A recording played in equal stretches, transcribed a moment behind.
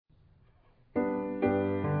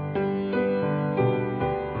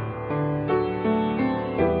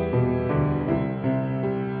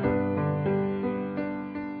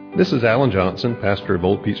This is Alan Johnson, pastor of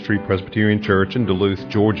Old Peachtree Presbyterian Church in Duluth,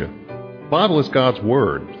 Georgia. The Bible is God's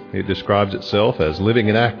Word. It describes itself as living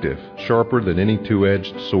and active, sharper than any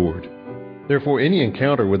two-edged sword. Therefore, any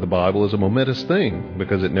encounter with the Bible is a momentous thing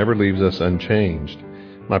because it never leaves us unchanged.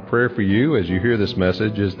 My prayer for you as you hear this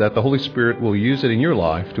message is that the Holy Spirit will use it in your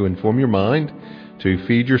life to inform your mind, to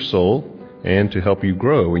feed your soul, and to help you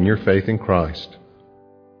grow in your faith in Christ.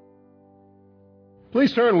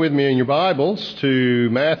 Please turn with me in your Bibles to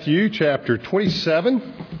Matthew chapter 27.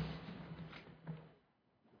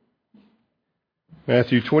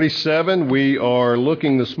 Matthew 27, we are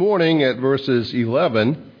looking this morning at verses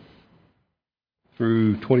 11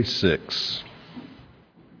 through 26.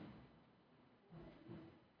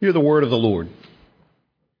 Hear the word of the Lord.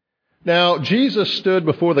 Now Jesus stood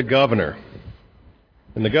before the governor,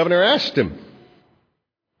 and the governor asked him,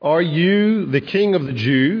 "Are you the king of the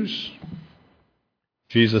Jews?"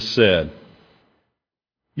 Jesus said,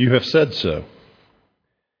 "You have said so."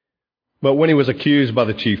 But when he was accused by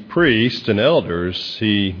the chief priests and elders,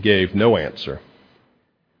 he gave no answer.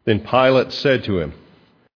 Then Pilate said to him,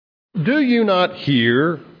 "Do you not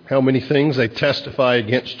hear how many things they testify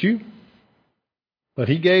against you?" But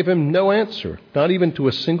he gave him no answer, not even to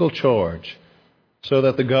a single charge, so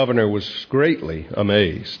that the governor was greatly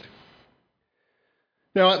amazed.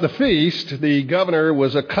 Now at the feast, the governor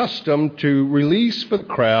was accustomed to release for the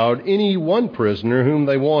crowd any one prisoner whom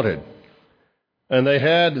they wanted. And they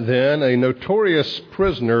had then a notorious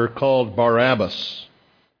prisoner called Barabbas.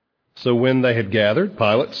 So when they had gathered,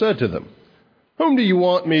 Pilate said to them, "Whom do you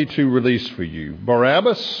want me to release for you,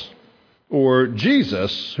 Barabbas or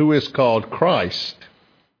Jesus, who is called Christ?"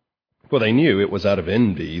 For they knew it was out of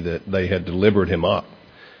envy that they had delivered him up.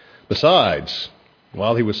 Besides,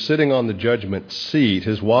 while he was sitting on the judgment seat,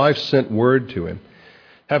 his wife sent word to him,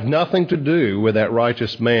 "Have nothing to do with that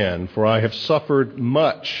righteous man, for I have suffered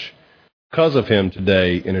much because of him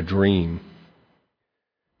today in a dream."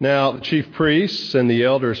 Now the chief priests and the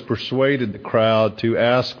elders persuaded the crowd to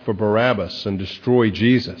ask for Barabbas and destroy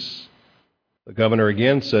Jesus. The governor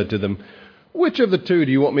again said to them, "Which of the two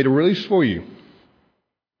do you want me to release for you?"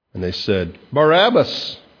 And they said,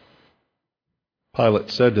 "Barabbas." Pilate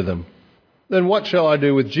said to them, "Then what shall I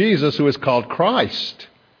do with Jesus, who is called Christ?"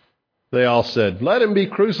 They all said, "Let him be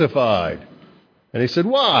crucified." And he said,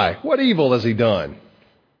 "Why? What evil has he done?"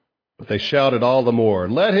 But they shouted all the more,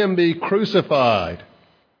 "Let him be crucified."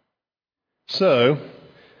 So,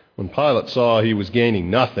 when Pilate saw he was gaining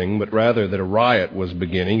nothing, but rather that a riot was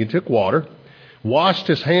beginning, he took water, washed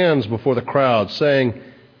his hands before the crowd, saying,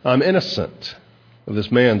 "I'm innocent of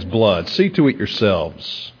this man's blood. See to it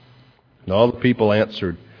yourselves." And all the people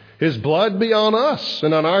answered, "His blood be on us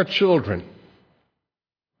and on our children."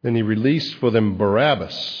 Then he released for them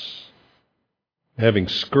Barabbas, having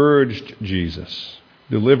scourged Jesus,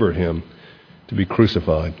 delivered him to be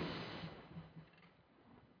crucified.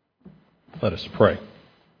 Let us pray.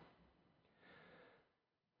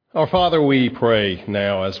 Our Father, we pray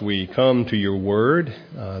now as we come to your word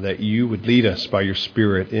that you would lead us by your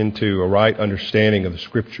Spirit into a right understanding of the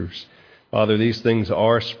Scriptures. Father, these things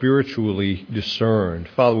are spiritually discerned.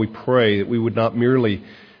 Father, we pray that we would not merely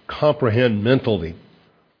comprehend mentally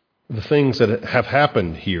the things that have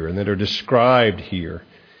happened here and that are described here,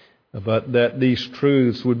 but that these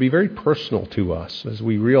truths would be very personal to us as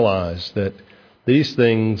we realize that these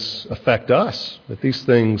things affect us, that these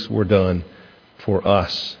things were done for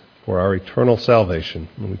us, for our eternal salvation.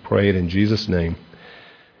 And we pray it in Jesus' name.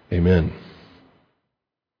 Amen.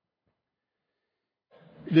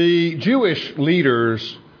 The Jewish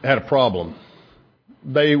leaders had a problem.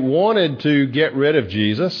 They wanted to get rid of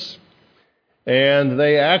Jesus, and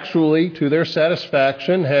they actually, to their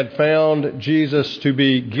satisfaction, had found Jesus to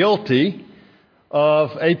be guilty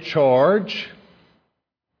of a charge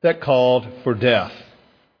that called for death.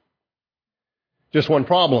 Just one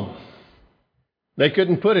problem. They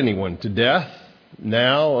couldn't put anyone to death.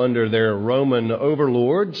 Now, under their Roman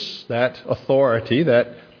overlords, that authority,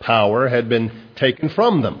 that power had been taken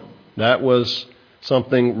from them. That was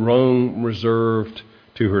something Rome reserved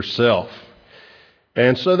to herself.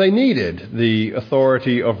 And so they needed the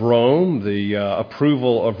authority of Rome, the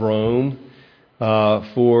approval of Rome,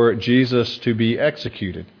 for Jesus to be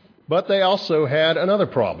executed. But they also had another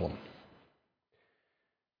problem.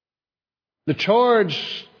 The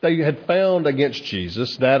charge they had found against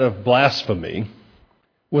Jesus, that of blasphemy,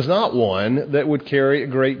 was not one that would carry a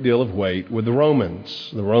great deal of weight with the Romans.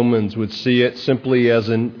 The Romans would see it simply as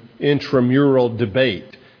an intramural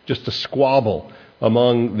debate, just a squabble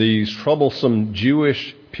among these troublesome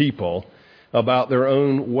Jewish people about their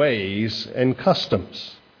own ways and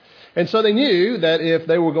customs. And so they knew that if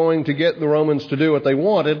they were going to get the Romans to do what they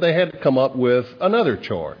wanted, they had to come up with another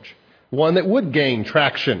charge, one that would gain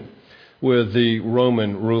traction with the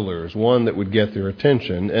Roman rulers, one that would get their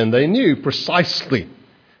attention. And they knew precisely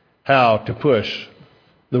how to push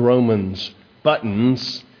the Romans'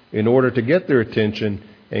 buttons in order to get their attention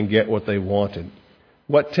and get what they wanted.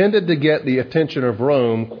 What tended to get the attention of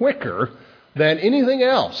Rome quicker than anything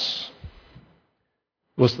else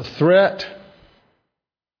was the threat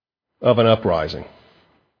of an uprising,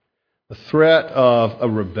 the threat of a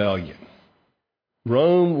rebellion.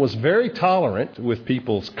 Rome was very tolerant with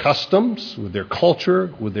people's customs, with their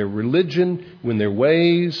culture, with their religion, with their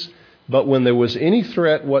ways, but when there was any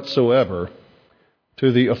threat whatsoever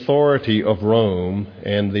to the authority of Rome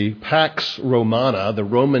and the Pax Romana, the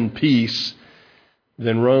Roman peace,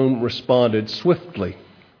 then Rome responded swiftly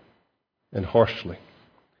and harshly.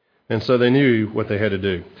 And so they knew what they had to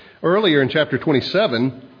do. Earlier in chapter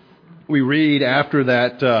 27, we read after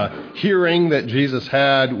that hearing that Jesus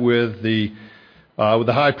had with the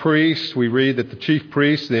high priest, we read that the chief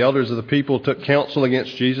priests, the elders of the people, took counsel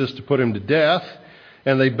against Jesus to put him to death.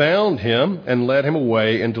 And they bound him and led him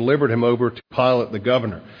away and delivered him over to Pilate the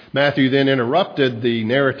governor. Matthew then interrupted the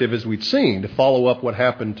narrative as we'd seen to follow up what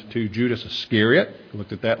happened to Judas Iscariot. We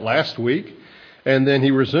looked at that last week. And then he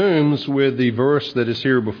resumes with the verse that is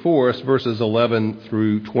here before us, verses 11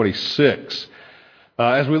 through 26.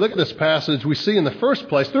 As we look at this passage, we see in the first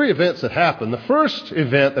place three events that happen. The first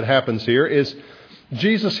event that happens here is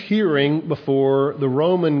Jesus' hearing before the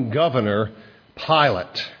Roman governor,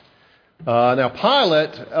 Pilate. Now,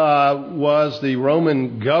 Pilate was the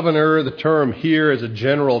Roman governor. The term here is a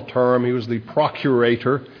general term. He was the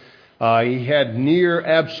procurator. He had near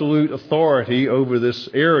absolute authority over this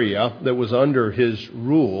area that was under his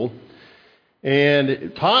rule.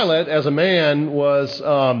 And Pilate, as a man, was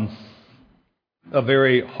a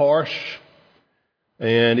very harsh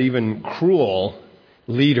and even cruel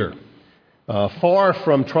leader. Far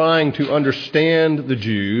from trying to understand the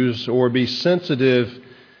Jews or be sensitive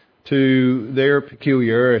to their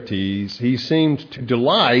peculiarities, he seemed to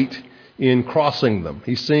delight in crossing them.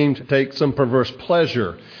 He seemed to take some perverse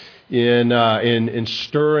pleasure in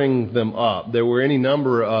stirring them up. There were any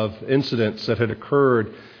number of incidents that had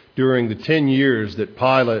occurred during the 10 years that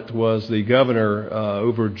Pilate was the governor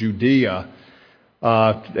over Judea,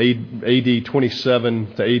 AD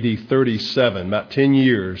 27 to AD 37, about 10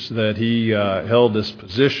 years that he held this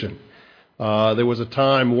position. There was a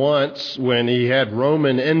time once when he had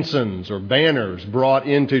Roman ensigns or banners brought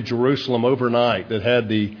into Jerusalem overnight that had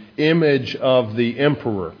the image of the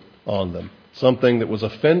emperor on them, something that was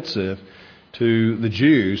offensive to the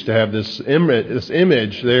Jews to have this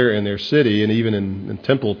image there in their city and even in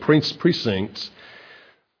temple precincts.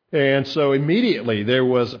 And so immediately there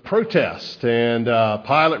was a protest, and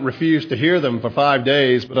Pilate refused to hear them for 5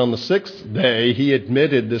 days, but on the sixth day he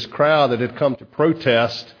admitted this crowd that had come to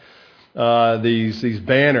protest these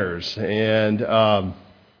banners, and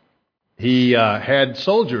he had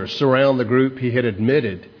soldiers surround the group he had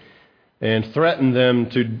admitted and threatened them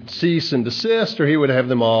to cease and desist or he would have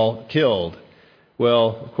them all killed.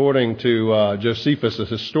 Well, according to Josephus, the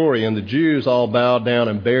historian, the Jews all bowed down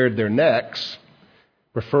and bared their necks,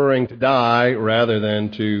 preferring to die rather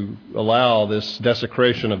than to allow this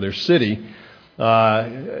desecration of their city.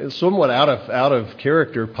 Somewhat out of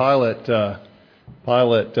character, Pilate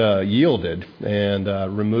yielded and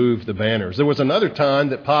removed the banners. There was another time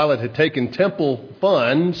that Pilate had taken temple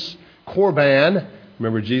funds, Korban.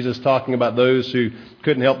 Remember Jesus talking about those who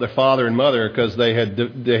couldn't help their father and mother because they had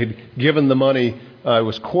given the money. It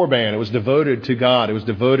was Korban. It was devoted to God. It was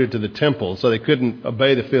devoted to the temple. So they couldn't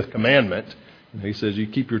obey the fifth commandment. He says you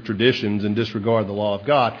keep your traditions and disregard the law of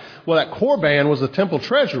God. Well, that Korban was the temple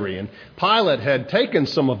treasury, and Pilate had taken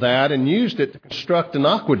some of that and used it to construct an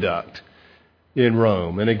aqueduct in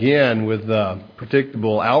Rome. And again, with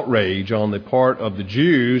predictable outrage on the part of the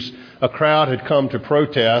Jews, a crowd had come to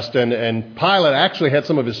protest, and Pilate actually had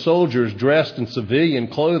some of his soldiers dressed in civilian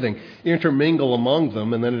clothing intermingle among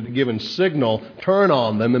them, and then at a given signal, turn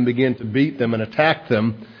on them and begin to beat them and attack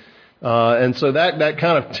them. And so that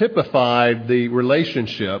kind of typified the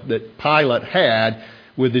relationship that Pilate had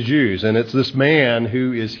with the Jews. And it's this man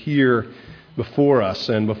who is here before us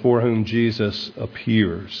and before whom Jesus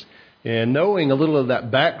appears. And knowing a little of that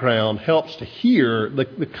background helps to hear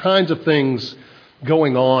the kinds of things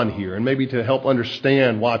going on here, and maybe to help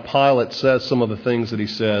understand why Pilate says some of the things that he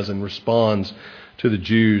says and responds to the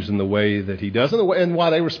Jews in the way that he does, and why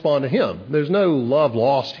they respond to him. There's no love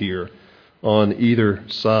lost here on either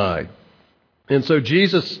side. And so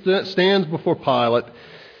Jesus stands before Pilate,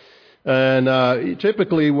 And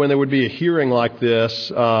typically when there would be a hearing like this,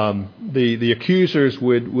 the accusers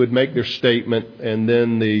would make their statement, and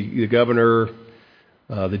then the governor,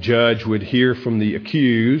 the judge, would hear from the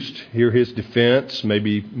accused, hear his defense,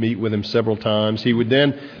 maybe meet with him several times. He would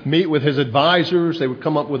then meet with his advisors. They would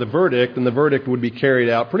come up with a verdict, and the verdict would be carried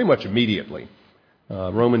out pretty much immediately.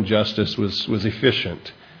 Roman justice was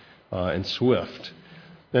efficient and swift.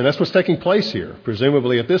 And that's what's taking place here.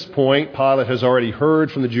 Presumably at this point, Pilate has already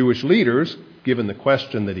heard from the Jewish leaders, given the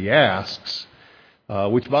question that he asks,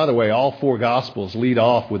 which, by the way, all four Gospels lead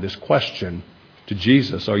off with this question to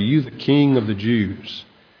Jesus: are you the King of the Jews?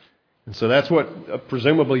 And so that's what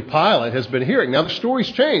presumably Pilate has been hearing. Now the story's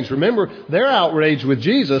changed. Remember, their outrage with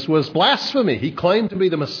Jesus was blasphemy. He claimed to be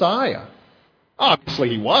the Messiah. Obviously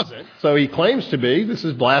he wasn't, so he claims to be. This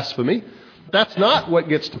is blasphemy. That's not what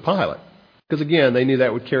gets to Pilate, because again, they knew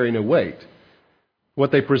that would carry no weight.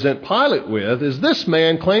 What they present Pilate with is, this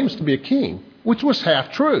man claims to be a king, which was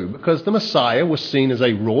half true, because the Messiah was seen as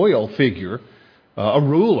a royal figure, a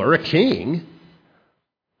ruler, a king.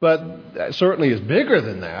 But that certainly is bigger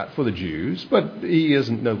than that for the Jews, but he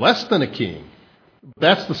isn't no less than a king.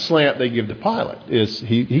 That's the slant they give to Pilate, is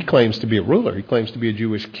he claims to be a ruler. He claims to be a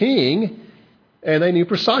Jewish king, and they knew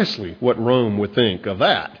precisely what Rome would think of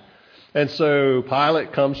that. And so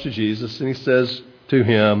Pilate comes to Jesus and he says to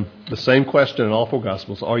him the same question in all four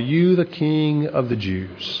Gospels: are you the King of the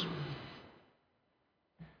Jews?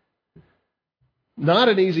 Not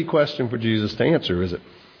an easy question for Jesus to answer, is it?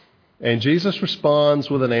 And Jesus responds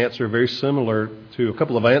with an answer very similar to a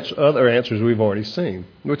couple of other answers we've already seen,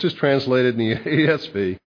 which is translated in the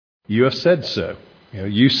ESV: you have said so.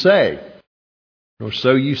 You say, or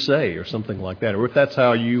so you say, or something like that, or if that's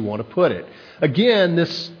how you want to put it. Again,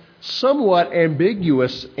 this somewhat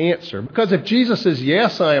ambiguous answer, because if Jesus says,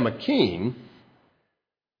 yes, I am a king,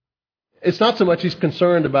 it's not so much he's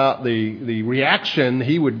concerned about the reaction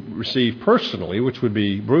he would receive personally, which would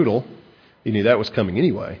be brutal. He knew that was coming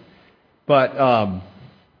anyway. But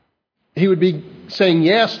he would be saying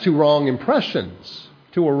yes to wrong impressions,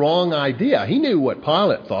 to a wrong idea. He knew what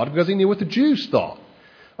Pilate thought because he knew what the Jews thought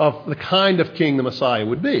of the kind of king the Messiah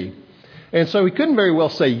would be. And so he couldn't very well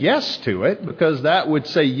say yes to it, because that would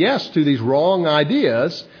say yes to these wrong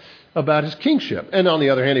ideas about his kingship. And on the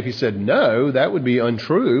other hand, if he said no, that would be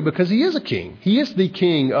untrue, because he is a king. He is the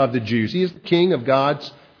King of the Jews. He is the King of God's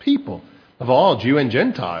people, of all Jew and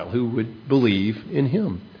Gentile who would believe in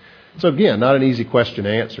him. So again, not an easy question to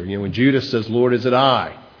answer. When Judas says, Lord, is it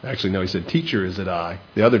I? Actually, no, he said, Teacher, is it I?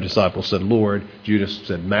 The other disciple said, Lord. Judas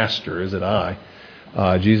said, Master, is it I?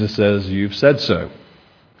 Jesus says, you've said so.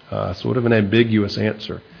 Sort of an ambiguous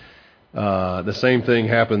answer. The same thing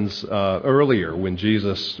happens earlier when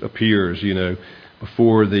Jesus appears,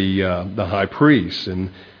 before the high priest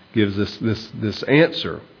and gives this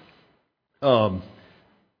answer.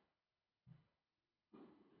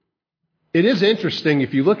 It is interesting,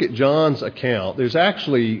 if you look at John's account, there's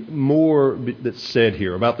actually more that's said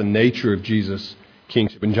here about the nature of Jesus'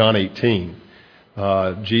 kingship in John 18.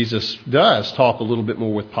 Jesus does talk a little bit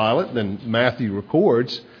more with Pilate than Matthew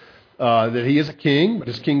records, that he is a king, but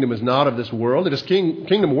his kingdom is not of this world. If his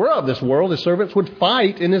kingdom were of this world, his servants would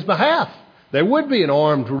fight in his behalf. There would be an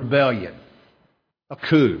armed rebellion, a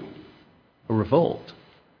coup, a revolt.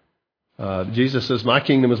 Jesus says, my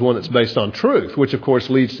kingdom is one that's based on truth, which of course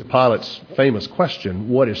leads to Pilate's famous question,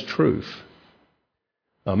 what is truth?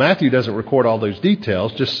 Matthew doesn't record all those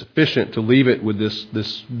details, just sufficient to leave it with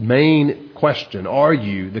this main question, are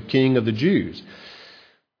you the King of the Jews?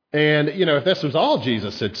 And, if this was all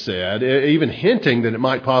Jesus had said, even hinting that it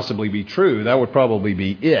might possibly be true, that would probably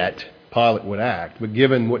be it. Pilate would act. But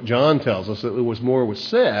given what John tells us, that more was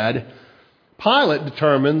said, Pilate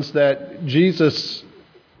determines that Jesus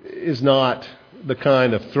is not the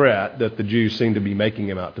kind of threat that the Jews seem to be making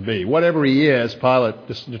him out to be. Whatever he is, Pilate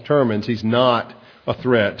determines he's not a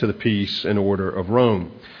threat to the peace and order of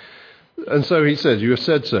Rome. And so he says, you have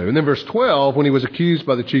said so. And then verse 12, when he was accused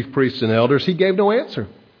by the chief priests and elders, he gave no answer.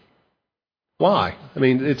 Why?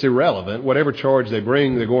 It's irrelevant. Whatever charge they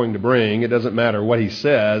bring, they're going to bring. It doesn't matter what he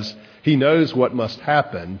says. He knows what must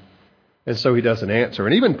happen. And so he doesn't answer.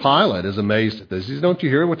 And even Pilate is amazed at this. He says, don't you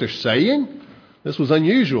hear what they're saying? This was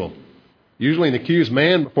unusual. Usually an accused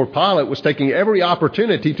man before Pilate was taking every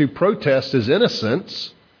opportunity to protest his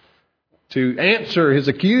innocence, to answer his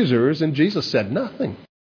accusers, and Jesus said nothing.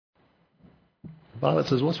 Pilate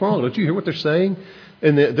says, what's wrong? Don't you hear what they're saying?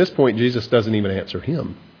 And at this point, Jesus doesn't even answer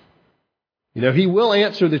him. He will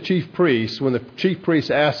answer the chief priest when the chief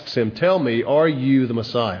priest asks him, tell me, are you the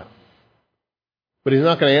Messiah? But he's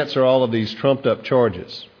not going to answer all of these trumped up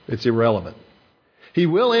charges. It's irrelevant. He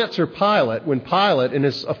will answer Pilate when Pilate, in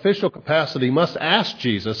his official capacity, must ask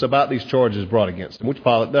Jesus about these charges brought against him, which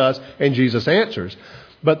Pilate does, and Jesus answers.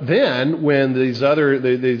 But then, when these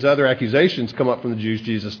other accusations come up from the Jews,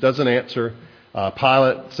 Jesus doesn't answer.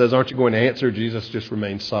 Pilate says, "Aren't you going to answer?" Jesus just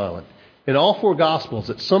remains silent. In all four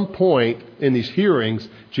Gospels, at some point in these hearings,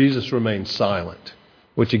 Jesus remains silent,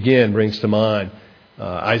 which again brings to mind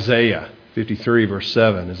Isaiah 53, verse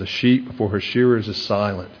 7, "As a sheep before her shearers is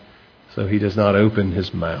silent, so he does not open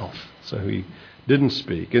his mouth." So he didn't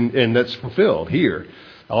speak. And that's fulfilled here.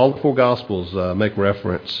 All the four Gospels make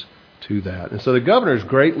reference to that. And so the governor is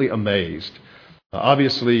greatly amazed.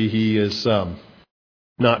 Obviously, he is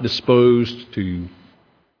not disposed to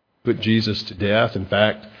put Jesus to death. In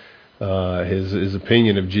fact, his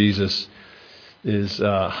opinion of Jesus is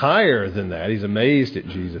higher than that. He's amazed at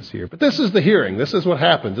Jesus here. But this is the hearing. This is what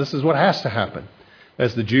happens. This is what has to happen.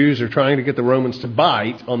 As the Jews are trying to get the Romans to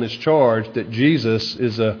bite on this charge that Jesus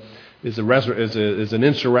is an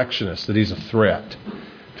insurrectionist, that he's a threat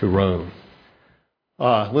to Rome.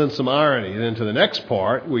 Then some irony. Then to the next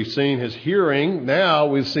part, we've seen his hearing. Now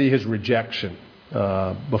we see his rejection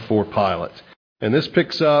before Pilate. And this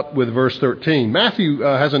picks up with verse 13. Matthew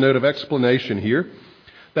has a note of explanation here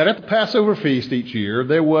that at the Passover feast each year,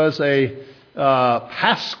 there was a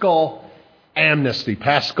Paschal amnesty.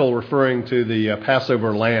 Paschal referring to the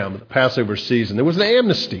Passover lamb, the Passover season. There was an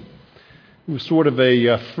amnesty. It was sort of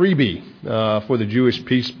a freebie for the Jewish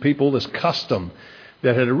people, this custom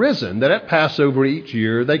that had arisen, that at Passover each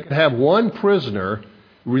year, they could have one prisoner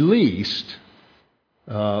released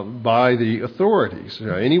by the authorities,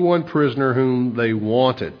 any one prisoner whom they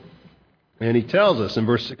wanted. And he tells us in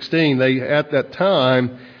verse 16, they at that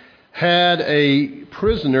time had a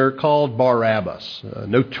prisoner called Barabbas, a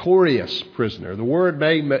notorious prisoner. The word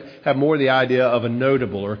may have more the idea of a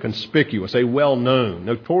notable or conspicuous, a well-known.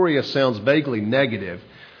 Notorious sounds vaguely negative.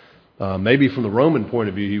 Maybe from the Roman point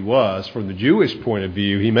of view he was. From the Jewish point of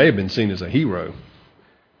view, he may have been seen as a hero,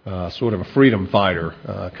 sort of a freedom fighter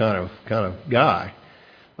kind of guy.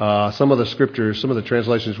 Some of the scriptures, some of the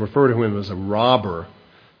translations refer to him as a robber,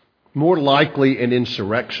 more likely an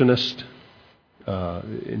insurrectionist,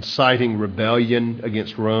 inciting rebellion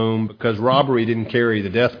against Rome, because robbery didn't carry the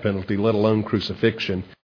death penalty, let alone crucifixion.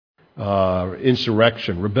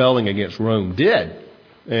 Insurrection, rebelling against Rome did.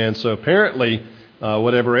 And so apparently,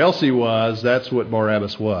 whatever else he was, that's what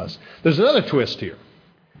Barabbas was. There's another twist here.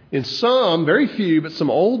 In some, very few, but some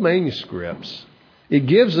old manuscripts, it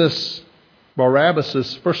gives us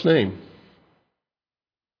Barabbas' first name,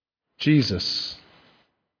 Jesus.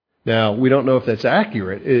 Now, we don't know if that's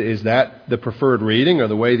accurate. Is that the preferred reading or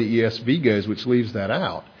the way the ESV goes, which leaves that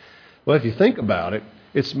out? Well, if you think about it,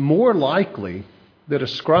 it's more likely that a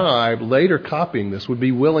scribe later copying this would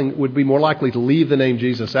be more likely to leave the name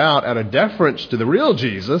Jesus out of deference to the real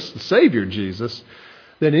Jesus, the Savior Jesus,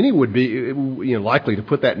 than any would be likely to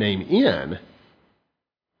put that name in.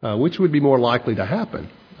 Which would be more likely to happen?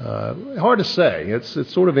 Hard to say. It's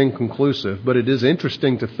sort of inconclusive, but it is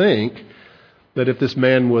interesting to think that if this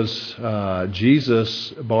man was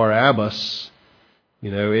Jesus Barabbas,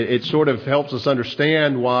 it sort of helps us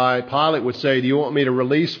understand why Pilate would say, "Do you want me to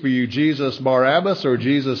release for you Jesus Barabbas or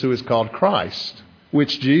Jesus who is called Christ?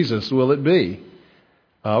 Which Jesus will it be?"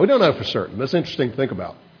 We don't know for certain, but it's interesting to think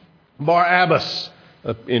about. Barabbas,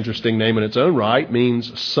 an interesting name in its own right,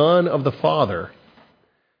 means son of the Father,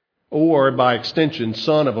 or by extension,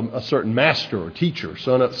 son of a certain master or teacher,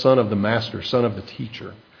 son of the master, son of the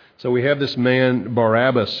teacher. So we have this man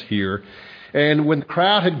Barabbas here. And when the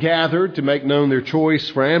crowd had gathered to make known their choice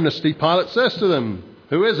for amnesty, Pilate says to them,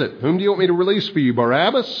 "Who is it? Whom do you want me to release for you,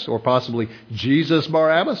 Barabbas, or possibly Jesus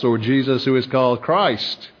Barabbas, or Jesus who is called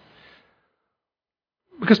Christ?"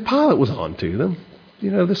 Because Pilate was on to them.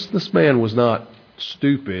 This man was not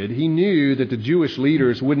stupid. He knew that the Jewish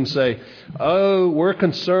leaders wouldn't say, "Oh, we're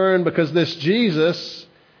concerned because this Jesus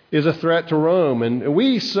is a threat to Rome, and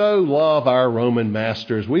we so love our Roman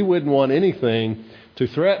masters, we wouldn't want anything to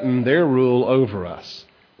threaten their rule over us."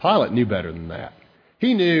 Pilate knew better than that.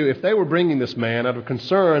 He knew if they were bringing this man out of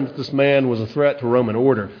concern that this man was a threat to Roman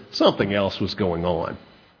order, something else was going on.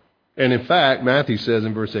 And in fact, Matthew says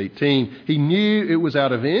in verse 18, he knew it was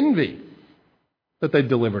out of envy that they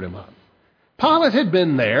delivered him up. Pilate had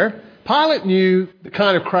been there. Pilate knew the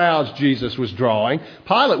kind of crowds Jesus was drawing.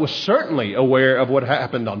 Pilate was certainly aware of what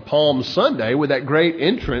happened on Palm Sunday with that great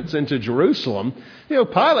entrance into Jerusalem.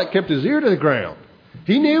 Pilate kept his ear to the ground.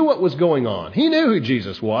 He knew what was going on. He knew who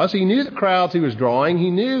Jesus was. He knew the crowds he was drawing. He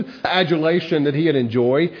knew the adulation that he had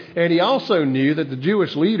enjoyed. And he also knew that the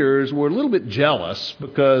Jewish leaders were a little bit jealous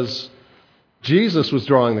because Jesus was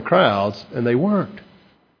drawing the crowds and they weren't.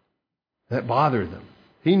 That bothered them.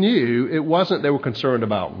 He knew it wasn't they were concerned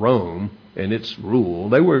about Rome and its rule.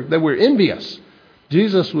 They were envious.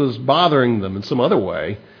 Jesus was bothering them in some other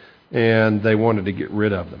way, and they wanted to get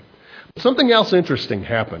rid of them. Something else interesting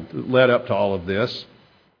happened that led up to all of this.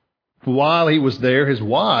 While he was there, his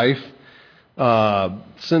wife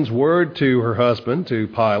sends word to her husband, to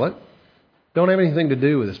Pilate, don't have anything to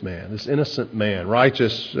do with this man, this innocent man.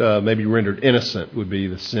 Righteous, maybe rendered innocent would be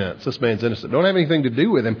the sense. This man's innocent. Don't have anything to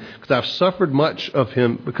do with him because I've suffered much of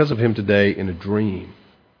him because of him today in a dream.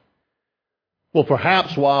 Well,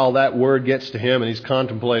 perhaps while that word gets to him and he's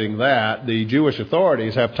contemplating that, the Jewish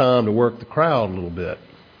authorities have time to work the crowd a little bit,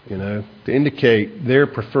 to indicate their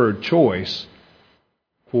preferred choice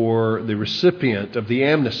for the recipient of the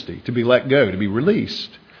amnesty to be let go, to be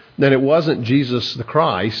released. Then it wasn't Jesus the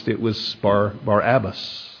Christ, it was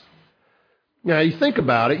Barabbas. Now, you think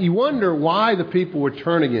about it, you wonder why the people would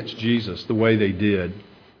turn against Jesus the way they did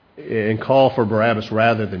and call for Barabbas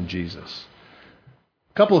rather than Jesus.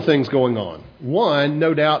 A couple of things going on. One,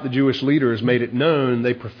 no doubt the Jewish leaders made it known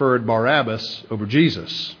they preferred Barabbas over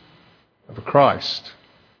Jesus, over Christ.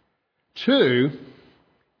 Two,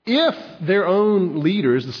 if their own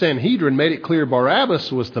leaders, the Sanhedrin, made it clear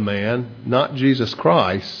Barabbas was the man, not Jesus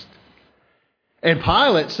Christ, and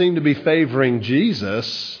Pilate seemed to be favoring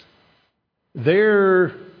Jesus,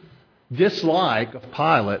 their dislike of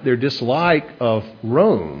Pilate, their dislike of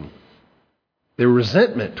Rome, their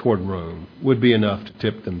resentment toward Rome would be enough to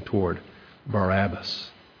tip them toward Barabbas.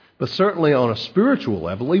 But certainly on a spiritual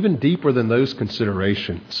level, even deeper than those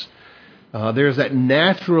considerations, there's that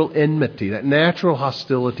natural enmity, that natural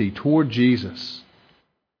hostility toward Jesus.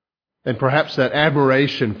 And perhaps that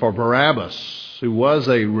admiration for Barabbas, who was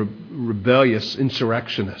a rebellious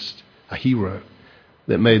insurrectionist, a hero,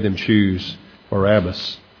 that made them choose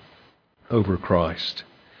Barabbas over Christ.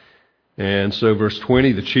 And so verse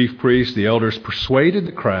 20, the chief priests, the elders persuaded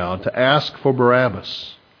the crowd to ask for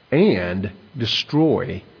Barabbas and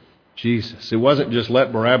destroy Jesus. It wasn't just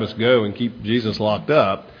let Barabbas go and keep Jesus locked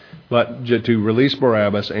up, but to release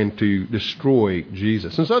Barabbas and to destroy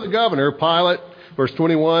Jesus. And so the governor, Pilate, verse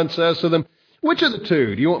 21, says to them, which of the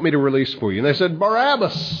two do you want me to release for you? And they said,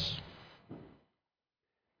 Barabbas.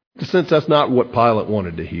 Since that's not what Pilate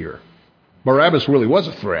wanted to hear. Barabbas really was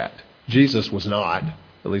a threat. Jesus was not,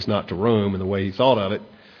 at least not to Rome in the way he thought of it.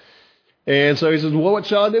 And so he says, well, what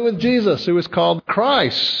shall I do with Jesus, who is called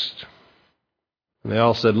Christ? And they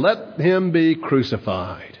all said, let him be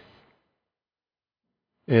crucified.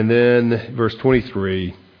 And then verse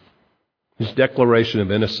 23, his declaration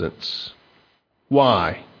of innocence.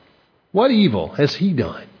 Why? What evil has he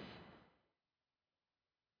done?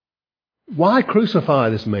 Why crucify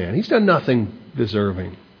this man? He's done nothing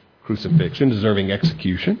deserving crucifixion, deserving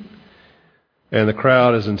execution. And the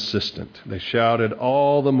crowd is insistent. They shouted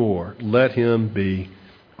all the more, let him be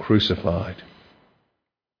crucified.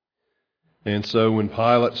 And so when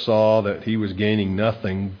Pilate saw that he was gaining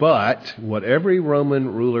nothing but what every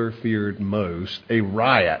Roman ruler feared most, a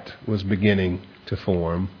riot was beginning to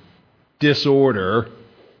form, disorder,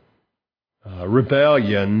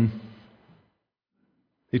 rebellion,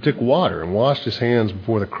 he took water and washed his hands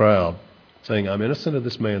before the crowd, saying, I'm innocent of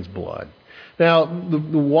this man's blood. Now, the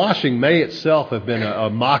washing may itself have been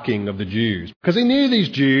a mocking of the Jews, because he knew these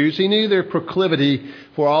Jews. He knew their proclivity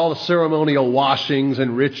for all the ceremonial washings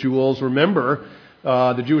and rituals. Remember,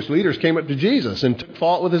 the Jewish leaders came up to Jesus and took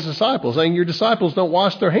fault with his disciples, saying, your disciples don't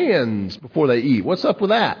wash their hands before they eat. What's up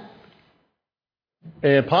with that?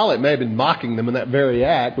 And Pilate may have been mocking them in that very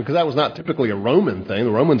act, because that was not typically a Roman thing.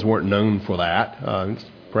 The Romans weren't known for that.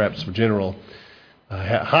 Perhaps for general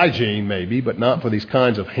hygiene maybe, but not for these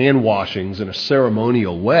kinds of hand washings in a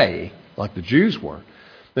ceremonial way like the Jews were.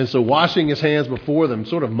 And so washing his hands before them,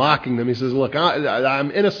 sort of mocking them, he says, look,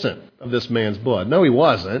 I'm innocent of this man's blood. No, he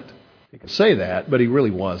wasn't. He could say that, but he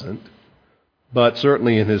really wasn't. But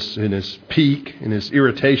certainly in his pique, in his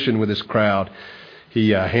irritation with his crowd,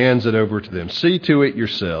 he hands it over to them. See to it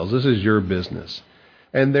yourselves. This is your business.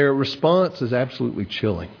 And their response is absolutely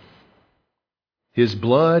chilling. His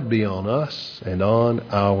blood be on us and on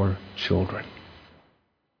our children.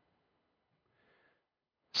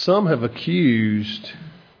 Some have accused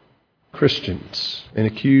Christians and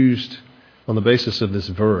accused, on the basis of this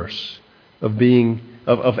verse, of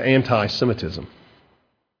anti-Semitism.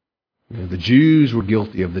 The Jews were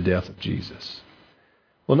guilty of the death of Jesus.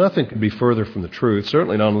 Well, nothing could be further from the truth,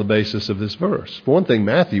 certainly not on the basis of this verse. For one thing,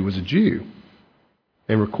 Matthew was a Jew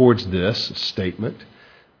and records this statement.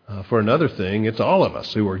 For another thing, it's all of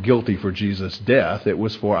us who are guilty for Jesus' death. It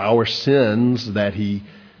was for our sins that he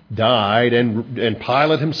died, and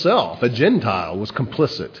Pilate himself, a Gentile, was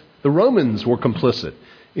complicit. The Romans were complicit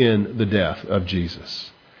in the death of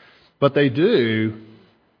Jesus. But they do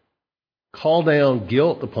call down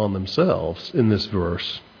guilt upon themselves in this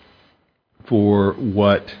verse for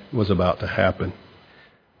what was about to happen.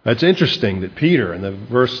 It's interesting that Peter, in the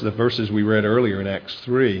verses we read earlier in Acts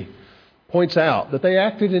 3, points out that they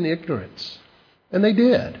acted in ignorance. And they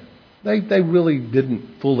did. They really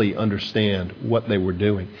didn't fully understand what they were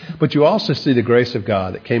doing. But you also see the grace of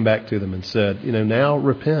God that came back to them and said, now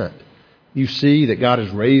repent. You see that God has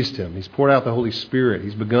raised him. He's poured out the Holy Spirit.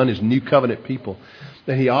 He's begun his new covenant people.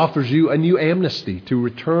 That he offers you a new amnesty to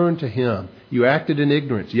return to him. You acted in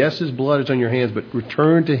ignorance. Yes, his blood is on your hands, but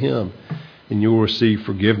return to him and you will receive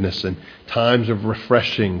forgiveness and times of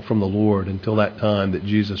refreshing from the Lord until that time that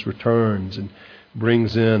Jesus returns and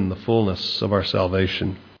brings in the fullness of our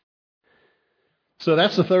salvation. So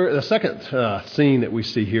that's the second scene that we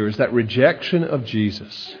see here is that rejection of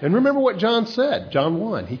Jesus. And remember what John said, John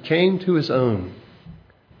 1. He came to his own,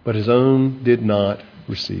 but his own did not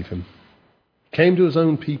receive him. He came to his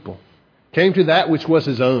own people, came to that which was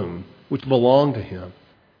his own, which belonged to him.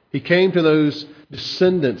 He came to those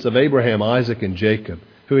descendants of Abraham, Isaac, and Jacob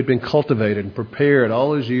who had been cultivated and prepared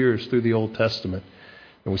all those years through the Old Testament.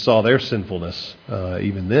 And we saw their sinfulness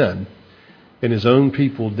even then. And his own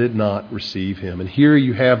people did not receive him. And here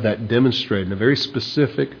you have that demonstrated in a very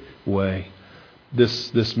specific way.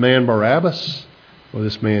 This man Barabbas or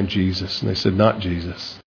this man Jesus? And they said, not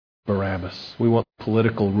Jesus, Barabbas. We want the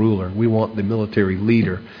political ruler. We want the military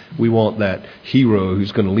leader. We want that hero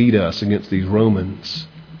who's going to lead us against these Romans.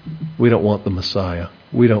 We don't want the Messiah.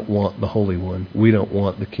 We don't want the Holy One. We don't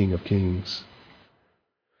want the King of Kings.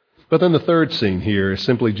 But then the third scene here is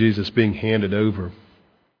simply Jesus being handed over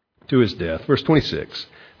to his death. Verse 26,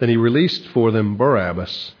 then he released for them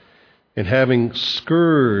Barabbas, and having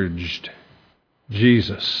scourged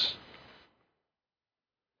Jesus,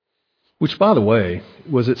 which, by the way,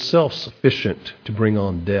 was itself sufficient to bring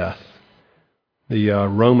on death. The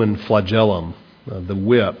Roman flagellum, the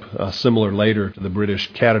whip, similar later to the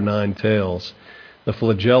British cat o' nine tails. The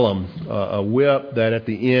flagellum, a whip that at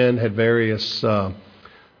the end had various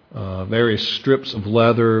strips of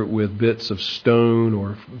leather with bits of stone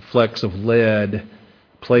or flecks of lead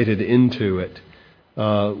plated into it,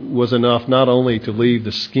 was enough not only to leave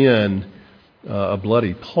the skin a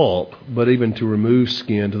bloody pulp, but even to remove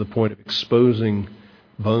skin to the point of exposing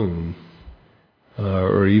bone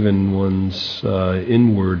or even one's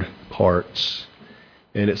inward parts.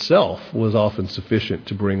 And itself was often sufficient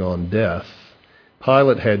to bring on death.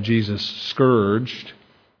 Pilate had Jesus scourged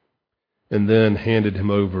and then handed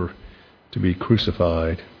him over to be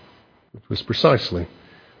crucified, which was precisely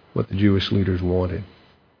what the Jewish leaders wanted.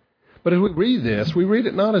 But as we read this, we read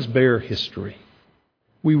it not as bare history.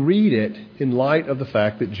 We read it in light of the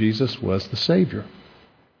fact that Jesus was the Savior.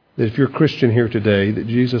 That if you're a Christian here today, that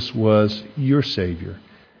Jesus was your Savior.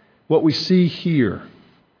 What we see here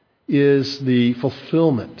is the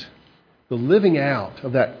fulfillment, the living out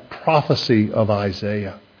of that prophecy of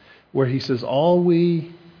Isaiah, where he says, all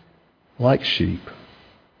we, like sheep,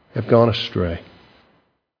 have gone astray.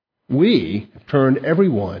 We have turned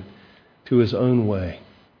everyone to his own way.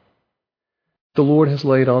 The Lord has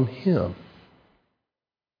laid on him,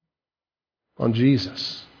 on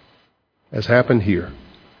Jesus, as happened here,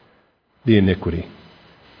 the iniquity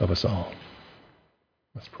of us all.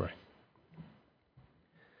 Let's pray.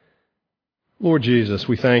 Lord Jesus,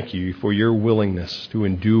 we thank you for your willingness to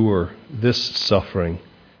endure this suffering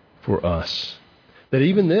for us. That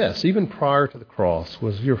even prior to the cross,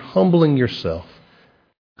 was your humbling yourself,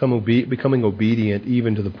 becoming obedient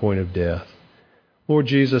even to the point of death. Lord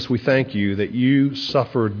Jesus, we thank you that you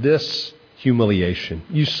suffered this humiliation.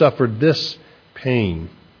 You suffered this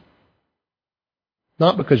pain.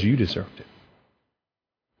 Not because you deserved it,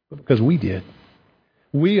 but because we did.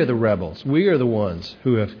 We are the rebels. We are the ones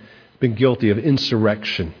who have been guilty of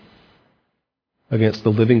insurrection against the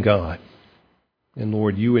living God. And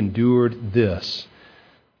Lord, you endured this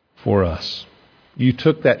for us. You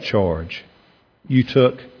took that charge. You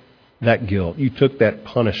took that guilt. You took that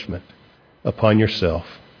punishment upon yourself.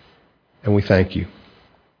 And we thank you.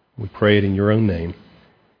 We pray it in your own name.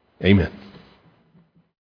 Amen.